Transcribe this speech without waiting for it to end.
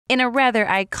In a rather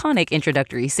iconic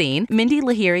introductory scene, Mindy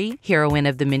Lahiri, heroine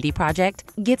of The Mindy Project,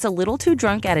 gets a little too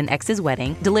drunk at an ex's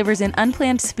wedding, delivers an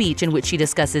unplanned speech in which she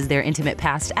discusses their intimate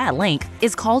past at length,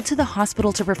 is called to the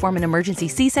hospital to perform an emergency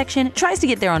C-section, tries to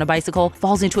get there on a bicycle,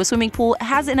 falls into a swimming pool,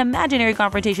 has an imaginary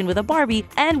confrontation with a Barbie,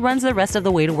 and runs the rest of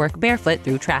the way to work barefoot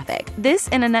through traffic. This,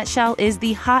 in a nutshell, is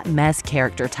the hot mess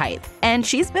character type. And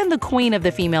she's been the queen of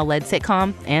the female-led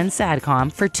sitcom and sadcom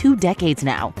for 2 decades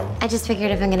now. I just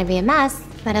figured if I'm gonna be a mess,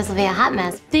 might as well be a hot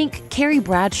mess. Think Carrie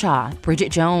Bradshaw, Bridget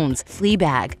Jones,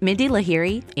 Fleabag, Mindy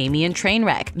Lahiri, Amy in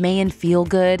Trainwreck, May in Feel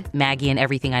Good, Maggie in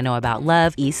Everything I Know About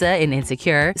Love, Issa in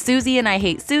Insecure, Susie in I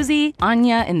Hate Susie,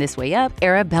 Anya in This Way Up,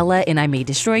 Arabella in I May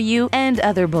Destroy You, and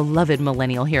other beloved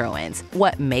millennial heroines.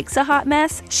 What makes a hot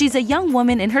mess? She's a young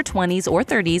woman in her 20s or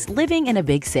 30s living in a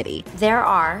big city. There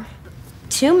are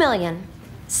 2 million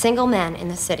single men in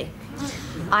the city.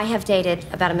 I have dated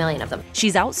about 1 million of them.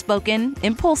 She's outspoken,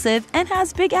 impulsive, and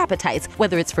has big appetites,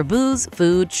 whether it's for booze,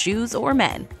 food, shoes, or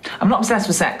men. I'm not obsessed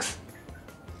with sex.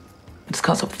 I just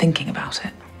can't stop thinking about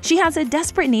it. She has a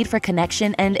desperate need for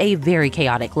connection and a very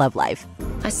chaotic love life.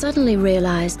 I suddenly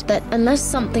realized that unless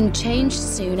something changed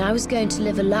soon, I was going to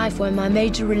live a life where my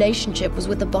major relationship was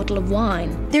with a bottle of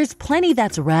wine. There's plenty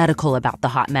that's radical about the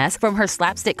hot mess, from her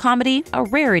slapstick comedy, a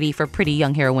rarity for pretty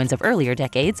young heroines of earlier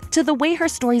decades, to the way her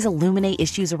stories illuminate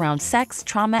issues around sex,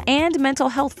 trauma, and mental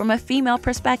health from a female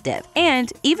perspective.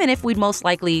 And even if we'd most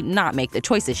likely not make the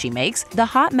choices she makes, the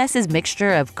hot mess's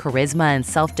mixture of charisma and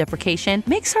self-deprecation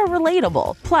makes her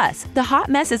relatable. Plus, the hot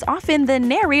mess is often the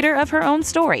narrator of her own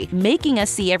story, making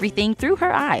us see everything through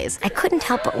her eyes. I couldn't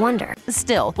help but wonder.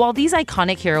 Still, while these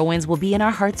iconic heroines will be in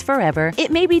our hearts forever,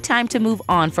 it may be time to move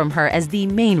on from her as the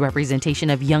main representation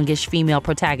of youngish female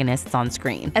protagonists on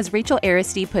screen. As Rachel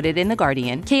Aristide put it in The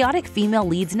Guardian, chaotic female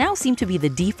leads now seem to be the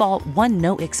default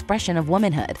one-note expression of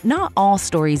womanhood. Not all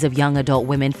stories of young adult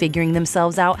women figuring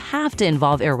themselves out have to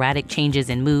involve erratic changes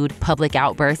in mood, public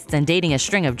outbursts, and dating a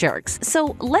string of jerks.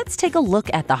 So let's take a look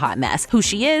at the hot mess, who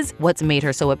she is, what's made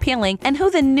her so appealing, and who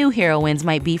the new heroines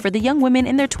might be for the young women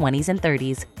in their 20s and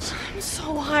 30s. I'm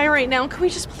so high right now. Can we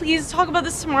just please talk about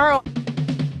this tomorrow?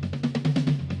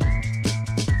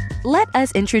 Let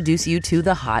us introduce you to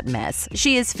the hot mess.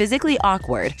 She is physically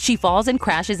awkward. She falls and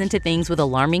crashes into things with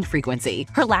alarming frequency.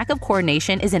 Her lack of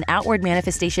coordination is an outward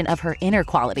manifestation of her inner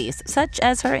qualities, such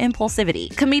as her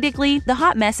impulsivity. Comedically, the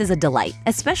hot mess is a delight,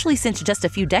 especially since just a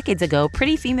few decades ago,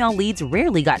 pretty female leads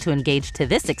rarely got to engage to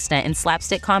this extent in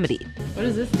slapstick comedy. What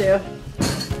does this do?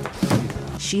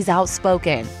 She's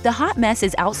outspoken. The hot mess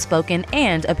is outspoken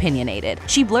and opinionated.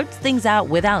 She blurts things out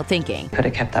without thinking. Could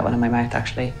have kept that one in my mouth,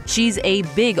 actually. She's a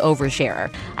big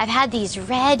oversharer. I've had these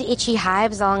red, itchy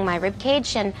hives along my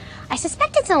ribcage, and I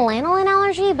suspect it's a lanolin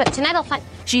allergy, but tonight I'll find.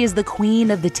 She is the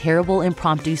queen of the terrible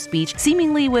impromptu speech,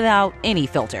 seemingly without any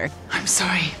filter. I'm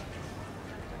sorry.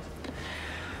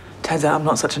 Turns out I'm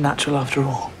not such a natural after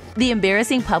all. The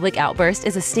embarrassing public outburst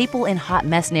is a staple in hot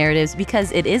mess narratives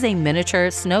because it is a miniature,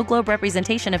 snow globe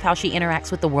representation of how she interacts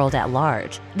with the world at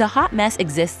large. The hot mess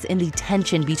exists in the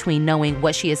tension between knowing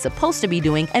what she is supposed to be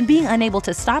doing and being unable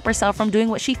to stop herself from doing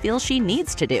what she feels she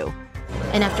needs to do.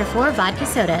 And after 4 vodka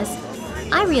sodas,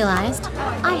 I realized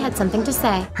I had something to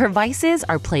say. Her vices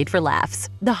are played for laughs.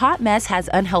 The hot mess has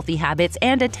unhealthy habits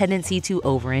and a tendency to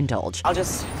overindulge. I'll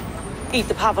just eat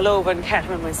the pavlova and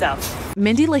Catherine myself.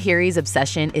 Mindy Lahiri's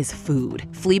obsession is food.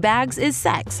 Fleabag's is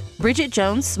sex. Bridget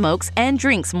Jones smokes and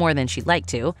drinks more than she'd like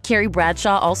to. Carrie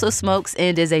Bradshaw also smokes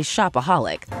and is a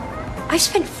shopaholic. I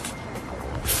spent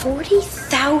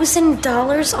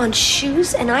 $40,000 on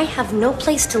shoes and I have no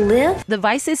place to live? The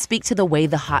vices speak to the way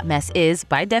the hot mess is,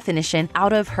 by definition,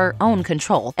 out of her own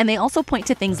control, and they also point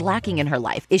to things lacking in her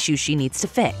life, issues she needs to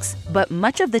fix. But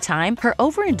much of the time, her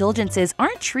overindulgences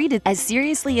aren't treated as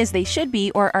seriously as they should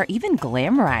be or are even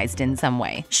glamorized in some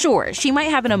way. Sure, she might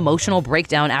have an emotional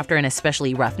breakdown after an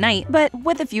especially rough night, but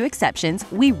with a few exceptions,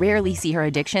 we rarely see her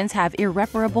addictions have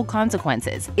irreparable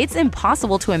consequences. It's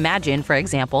impossible to imagine, for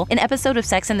example, an episode of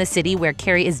Sex and the City where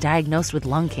Carrie is diagnosed with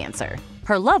lung cancer.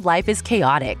 Her love life is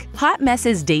chaotic. Hot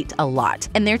messes date a lot,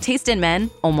 and their taste in men,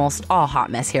 almost all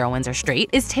hot mess heroines are straight,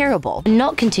 is terrible.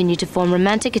 Not continue to form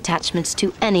romantic attachments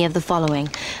to any of the following: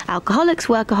 alcoholics,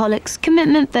 workaholics,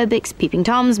 commitment phobics, peeping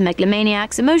toms,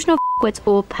 megalomaniacs, emotional f***wits,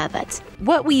 or perverts.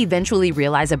 What we eventually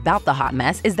realize about the hot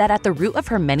mess is that at the root of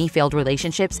her many failed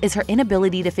relationships is her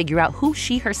inability to figure out who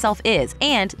she herself is,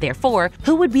 and, therefore,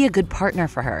 who would be a good partner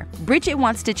for her. Bridget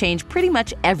wants to change pretty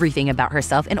much everything about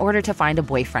herself in order to find a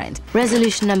boyfriend.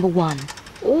 Resolution number 1.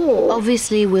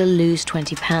 Obviously, we'll lose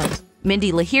 20 pounds.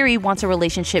 Mindy Lahiri wants a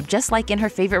relationship just like in her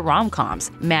favorite rom-coms.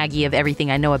 Maggie of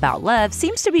Everything I Know About Love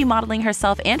seems to be modeling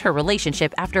herself and her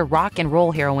relationship after rock and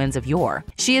roll heroines of yore.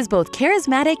 She is both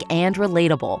charismatic and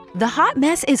relatable. The hot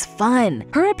mess is fun.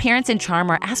 Her appearance and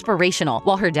charm are aspirational,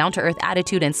 while her down-to-earth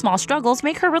attitude and small struggles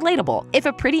make her relatable. If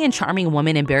a pretty and charming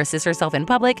woman embarrasses herself in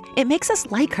public, it makes us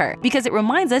like her because it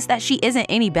reminds us that she isn't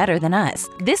any better than us.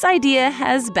 This idea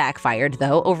has backfired,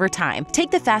 though, over time. Take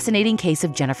the fascinating case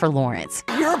of Jennifer Lawrence.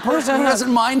 You're a person who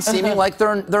doesn't mind seeming like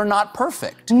they're not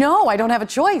perfect. No, I don't have a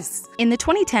choice. In the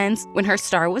 2010s, when her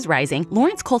star was rising,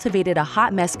 Lawrence cultivated a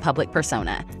hot mess public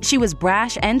persona. She was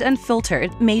brash and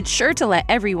unfiltered, made sure to let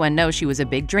everyone know she was a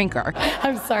big drinker.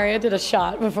 I'm sorry, I did a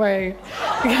shot before I...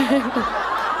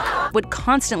 would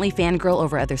constantly fangirl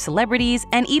over other celebrities,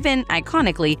 and even,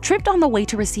 iconically, tripped on the way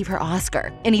to receive her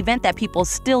Oscar, an event that people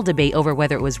still debate over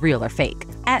whether it was real or fake.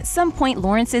 At some point,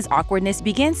 Lawrence's awkwardness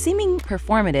began seeming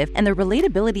performative, and the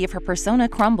relatability of her persona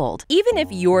crumbled. Even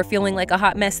if you're feeling like a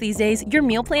hot mess these days, your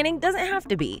meal planning doesn't have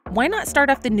to be. Why not start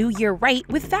off the new year right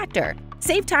with Factor?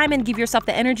 Save time and give yourself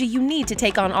the energy you need to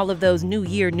take on all of those new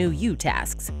year, new you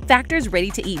tasks. Factor's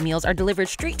ready-to-eat meals are delivered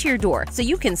straight to your door, so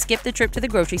you can skip the trip to the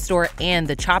grocery store and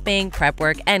the chopping, prep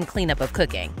work, and cleanup of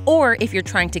cooking. Or if you're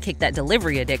trying to kick that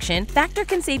delivery addiction, Factor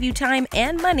can save you time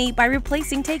and money by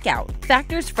replacing takeout.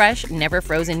 Factor's fresh, never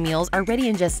frozen meals are ready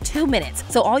in just 2 minutes,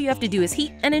 so all you have to do is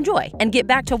heat and enjoy, and get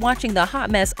back to watching the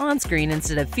hot mess on screen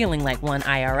instead of feeling like one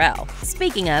IRL.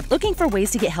 Speaking of, looking for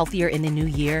ways to get healthier in the new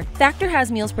year? Factor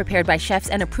has meals prepared by chefs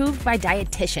and approved by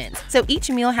dietitians, so each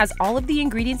meal has all of the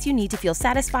ingredients you need to feel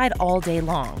satisfied all day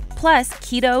long. Plus,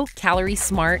 keto, calorie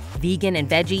smart, vegan and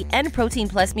veggie, and protein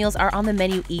plus meals are on the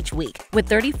menu each week. With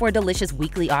 34 delicious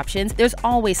weekly options, there's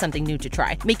always something new to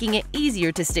try, making it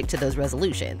easier to stick to those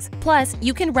resolutions. Plus,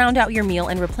 you can round out your meal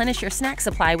and replenish your snack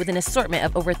supply with an assortment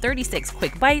of over 36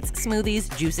 quick bites,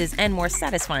 smoothies, juices, and more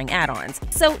satisfying add-ons.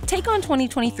 So take on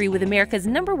 2023 with America's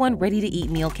 #1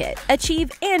 ready-to-eat meal kit. Achieve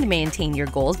and maintain your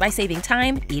goals by saving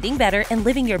time, eating better, and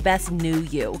living your best new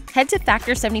you. Head to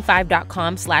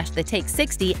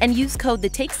factor75.com/thetake60 and use code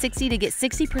THETAKE60 to get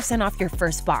 60% off your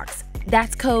first box.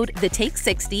 That's code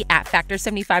THETAKE60 at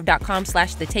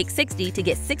factor75.com/thetake60 to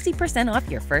get 60% off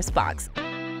your first box.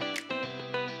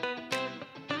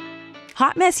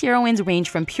 Hot mess heroines range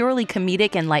from purely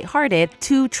comedic and lighthearted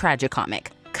to tragicomic.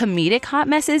 Comedic hot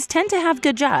messes tend to have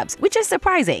good jobs, which is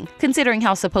surprising, considering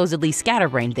how supposedly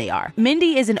scatterbrained they are.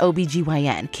 Mindy is an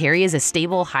OBGYN, Carrie is a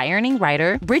stable, high-earning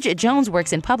writer, Bridget Jones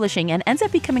works in publishing and ends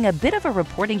up becoming a bit of a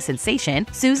reporting sensation,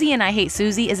 Susie in I Hate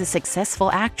Susie is a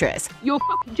successful actress. You're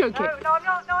f***ing joking. No.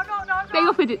 Stay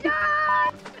off with it.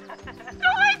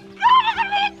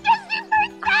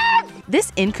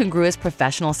 This incongruous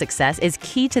professional success is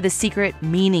key to the secret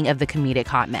meaning of the comedic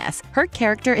hot mess. Her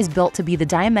character is built to be the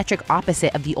diametric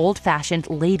opposite of the old-fashioned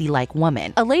ladylike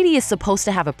woman. A lady is supposed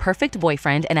to have a perfect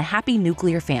boyfriend and a happy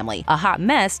nuclear family. A hot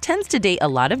mess tends to date a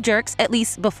lot of jerks, at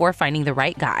least before finding the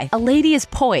right guy. A lady is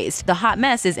poised. The hot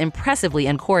mess is impressively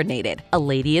uncoordinated. A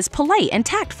lady is polite and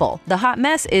tactful. The hot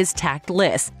mess is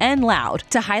tactless and loud.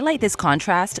 To highlight this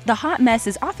contrast, the hot mess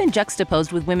is often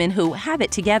juxtaposed with women who have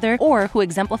it together or who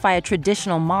exemplify a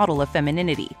traditional model of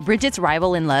femininity. Bridget's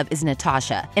rival in love is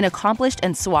Natasha, an accomplished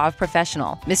and suave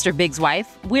professional. Mr. Big's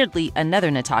wife, weirdly another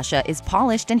Natasha, is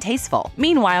polished and tasteful.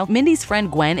 Meanwhile, Mindy's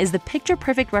friend Gwen is the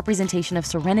picture-perfect representation of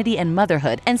serenity and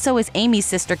motherhood, and so is Amy's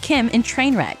sister Kim in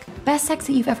Trainwreck. Best sex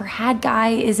that you've ever had guy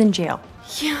is in jail.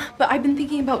 Yeah, but I've been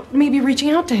thinking about maybe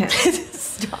reaching out to him.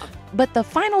 Stop. But the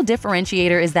final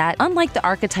differentiator is that, unlike the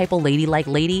archetypal ladylike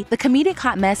lady, the comedic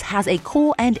hot mess has a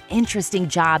cool and interesting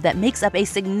job that makes up a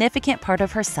significant part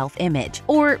of her self-image.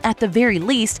 Or, at the very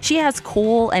least, she has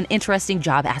cool and interesting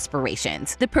job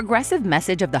aspirations. The progressive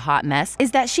message of the hot mess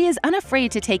is that she is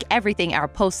unafraid to take everything our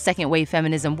post-second wave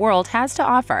feminism world has to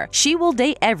offer. She will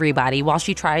date everybody while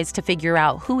she tries to figure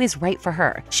out who is right for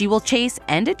her. She will chase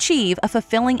and achieve a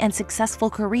fulfilling and successful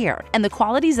career. And the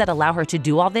qualities that allow her to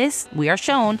do all this, we are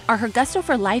shown, are her gusto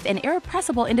for life and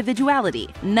irrepressible individuality,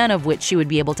 none of which she would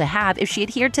be able to have if she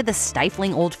adhered to the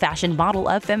stifling old-fashioned model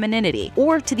of femininity,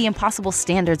 or to the impossible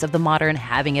standards of the modern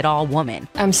having-it-all woman.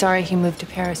 I'm sorry he moved to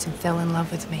Paris and fell in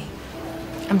love with me.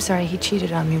 I'm sorry he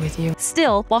cheated on me with you.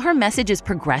 Still, while her message is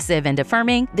progressive and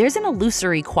affirming, there's an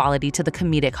illusory quality to the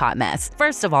comedic hot mess.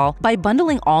 First of all, by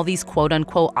bundling all these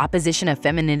quote-unquote opposition of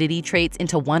femininity traits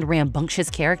into one rambunctious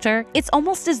character, it's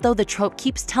almost as though the trope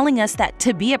keeps telling us that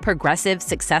to be a progressive,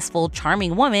 successful,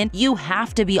 charming woman, you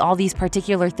have to be all these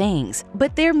particular things.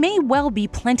 But there may well be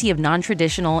plenty of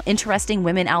non-traditional, interesting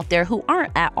women out there who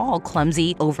aren't at all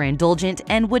clumsy, overindulgent,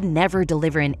 and would never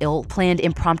deliver an ill-planned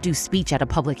impromptu speech at a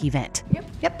public event.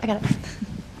 Yep, I got it.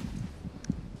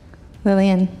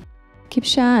 Lillian, keep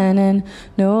shining,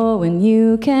 knowing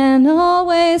you can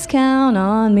always count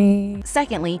on me.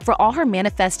 Secondly, for all her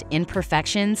manifest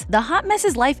imperfections, the hot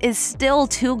mess's life is still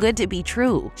too good to be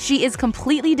true. She is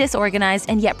completely disorganized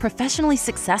and yet professionally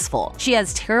successful. She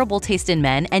has terrible taste in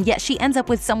men, and yet she ends up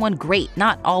with someone great,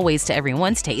 not always to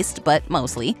everyone's taste, but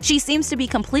mostly. She seems to be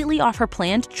completely off her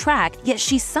planned track, yet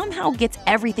she somehow gets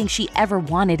everything she ever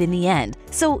wanted in the end.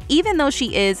 So even though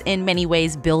she is in many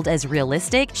ways billed as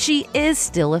realistic, she is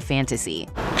still a fantasy.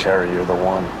 Cherry, you're the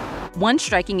one. One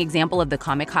striking example of the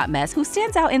comic hot mess who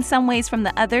stands out in some ways from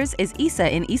the others is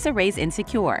Issa in Issa Rae's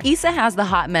Insecure. Issa has the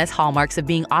hot mess hallmarks of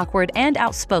being awkward and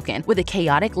outspoken, with a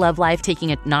chaotic love life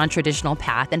taking a non-traditional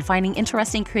path and finding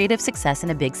interesting creative success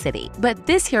in a big city. But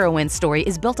this heroine's story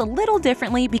is built a little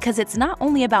differently because it's not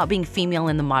only about being female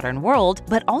in the modern world,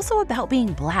 but also about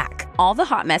being black. All the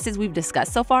hot messes we've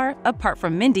discussed so far, apart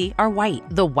from Mindy, are white.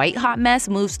 The white hot mess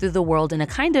moves through the world in a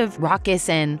kind of raucous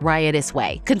and riotous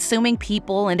way, consuming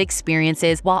people and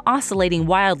experiences while oscillating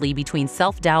wildly between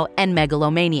self-doubt and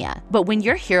megalomania. But when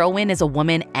your heroine is a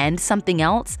woman and something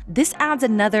else, this adds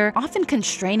another, often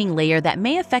constraining layer that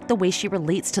may affect the way she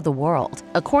relates to the world.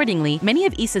 Accordingly, many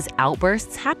of Issa's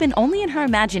outbursts happen only in her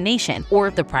imagination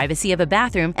or the privacy of a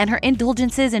bathroom, and her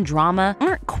indulgences in drama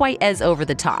aren't quite as over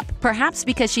the top, perhaps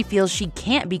because she feels she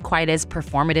can't be quite as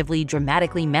performatively,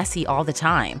 dramatically messy all the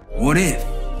time. What if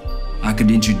I could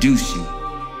introduce you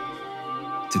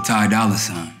to Ty Dolla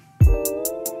 $ign?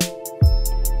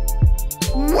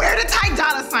 Where did Ty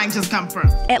Dolla $ign just come from?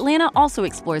 Atlanta also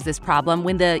explores this problem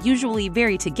when the usually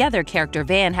very together character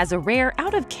Van has a rare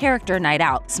out-of-character night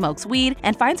out, smokes weed,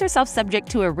 and finds herself subject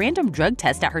to a random drug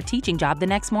test at her teaching job the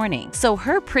next morning. So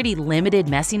her pretty limited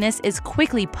messiness is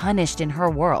quickly punished in her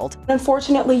world.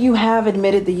 Unfortunately, you have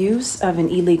admitted the use of an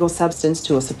illegal substance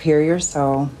to a superior,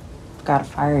 so I've got to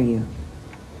fire you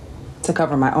to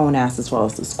cover my own ass as well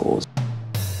as the school's.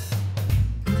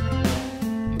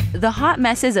 The hot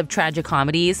messes of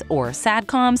tragicomedies, or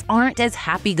sadcoms, aren't as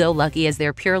happy-go-lucky as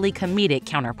their purely comedic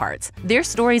counterparts. Their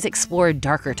stories explore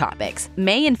darker topics.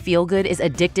 May in Feel Good is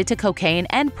addicted to cocaine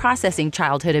and processing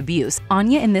childhood abuse.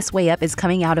 Anya in This Way Up is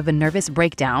coming out of a nervous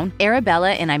breakdown.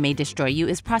 Arabella in I May Destroy You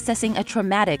is processing a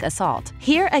traumatic assault.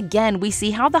 Here again, we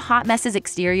see how the hot mess's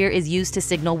exterior is used to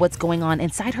signal what's going on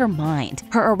inside her mind.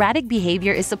 Her erratic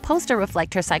behavior is supposed to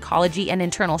reflect her psychology and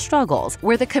internal struggles.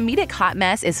 Where the comedic hot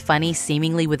mess is funny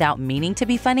seemingly without meaning to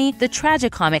be funny, the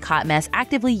tragicomic hot mess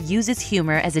actively uses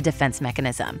humor as a defense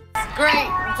mechanism. Great,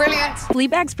 brilliant.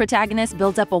 Fleabag's protagonist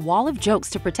builds up a wall of jokes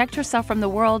to protect herself from the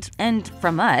world and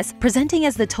from us, presenting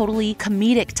as the totally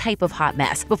comedic type of hot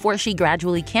mess, before she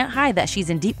gradually can't hide that she's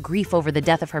in deep grief over the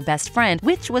death of her best friend,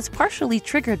 which was partially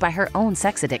triggered by her own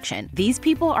sex addiction. These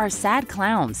people are sad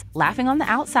clowns, laughing on the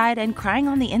outside and crying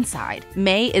on the inside.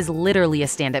 May is literally a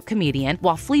stand-up comedian,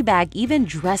 while Fleabag even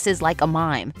dresses like a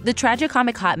mime. The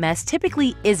tragicomic hot mess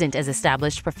typically isn't as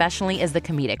established professionally as the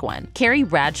comedic one. Carrie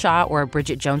Bradshaw or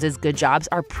Bridget Jones's good jobs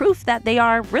are proof that they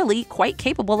are really quite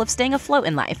capable of staying afloat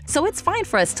in life, so it's fine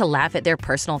for us to laugh at their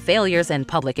personal failures and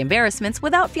public embarrassments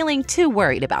without feeling too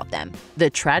worried about them.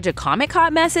 The tragicomic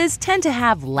hot messes tend to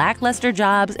have lackluster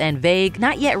jobs and vague,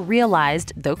 not yet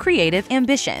realized, though creative,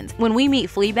 ambitions. When we meet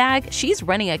Fleabag, she's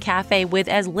running a cafe with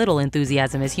as little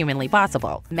enthusiasm as humanly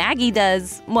possible. Maggie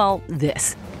does, well,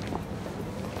 this,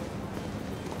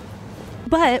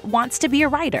 but wants to be a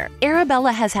writer.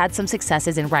 Arabella has had some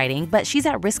successes in writing, but she's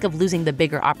at risk of losing the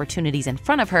bigger opportunities in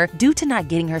front of her due to not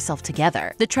getting herself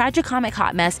together. The tragicomic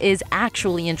hot mess is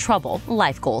actually in trouble,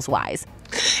 life goals-wise.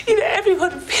 You know,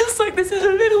 everyone feels like this a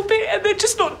little bit and they're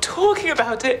just not talking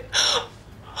about it.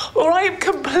 Or I am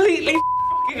completely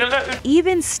alone.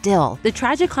 Even still, the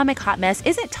tragicomic hot mess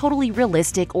isn't totally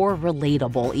realistic or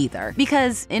relatable either,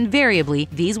 because invariably,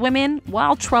 these women,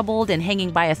 while troubled and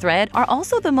hanging by a thread, are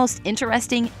also the most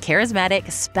interesting, charismatic,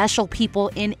 special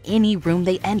people in any room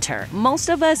they enter. Most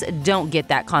of us don't get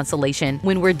that consolation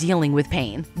when we're dealing with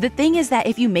pain. The thing is that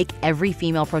if you make every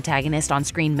female protagonist on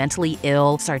screen mentally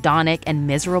ill, sardonic, and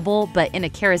miserable, but in a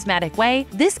charismatic way,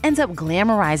 this ends up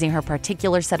glamorizing her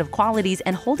particular set of qualities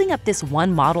and holding up this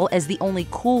one model as the only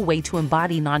cool way to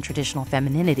embody non-traditional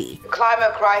femininity. The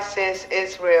climate crisis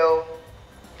is real.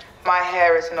 My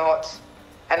hair is not,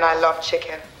 and I love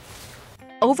chicken.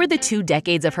 Over the 2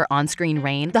 decades of her on-screen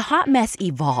reign, the hot mess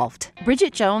evolved.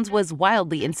 Bridget Jones was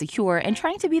wildly insecure and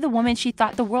trying to be the woman she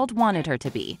thought the world wanted her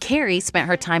to be. Carrie spent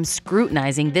her time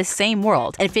scrutinizing this same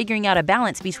world and figuring out a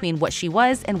balance between what she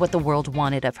was and what the world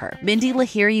wanted of her. Mindy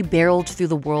Lahiri barreled through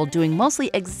the world doing mostly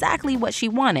exactly what she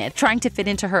wanted, trying to fit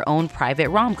into her own private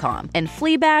rom-com. And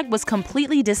Fleabag was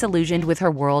completely disillusioned with her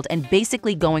world and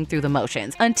basically going through the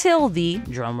motions, until the,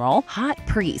 drumroll, hot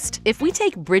priest. If we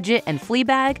take Bridget and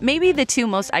Fleabag, maybe the two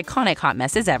most iconic hot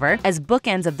messes ever, as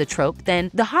bookends of the trope, then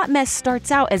the hot mess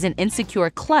starts out as an insecure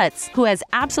klutz who has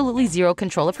absolutely zero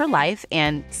control of her life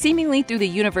and, seemingly through the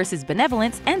universe's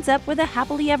benevolence, ends up with a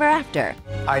happily ever after.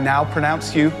 I now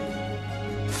pronounce you,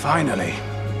 finally,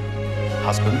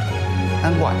 husband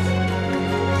and wife.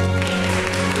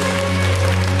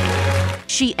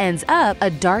 She ends up a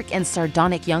dark and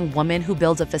sardonic young woman who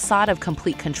builds a facade of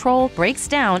complete control, breaks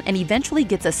down, and eventually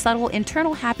gets a subtle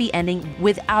internal happy ending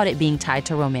without it being tied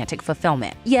to romantic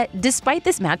fulfillment. Yet, despite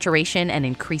this maturation and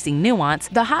increasing nuance,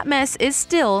 the hot mess is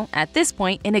still, at this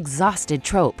point, an exhausted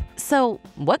trope. So,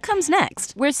 what comes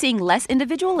next? We're seeing less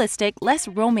individualistic, less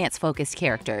romance-focused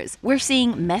characters. We're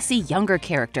seeing messy younger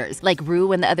characters, like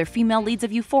Rue and the other female leads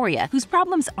of Euphoria, whose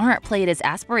problems aren't played as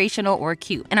aspirational or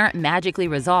cute, and aren't magically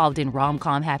resolved in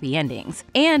rom-com happy endings.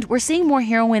 And we're seeing more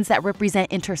heroines that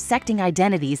represent intersecting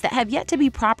identities that have yet to be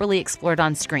properly explored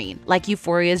on screen, like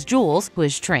Euphoria's Jules, who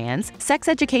is trans, Sex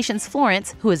Education's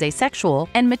Florence, who is asexual,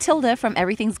 and Matilda from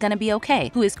Everything's Gonna Be Okay,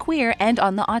 who is queer and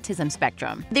on the autism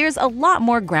spectrum. There's a lot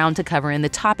more ground to cover in the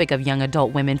topic of young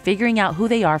adult women figuring out who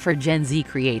they are for Gen Z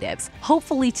creatives.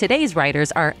 Hopefully today's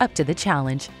writers are up to the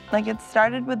challenge. Like, it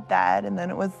started with that, and then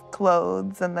it was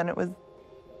clothes, and then it was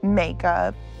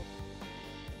makeup.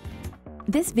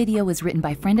 This video was written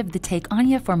by friend of the take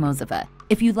Anya Formozova.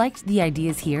 If you liked the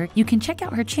ideas here, you can check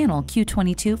out her channel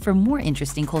Q22 for more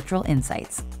interesting cultural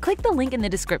insights. Click the link in the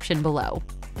description below.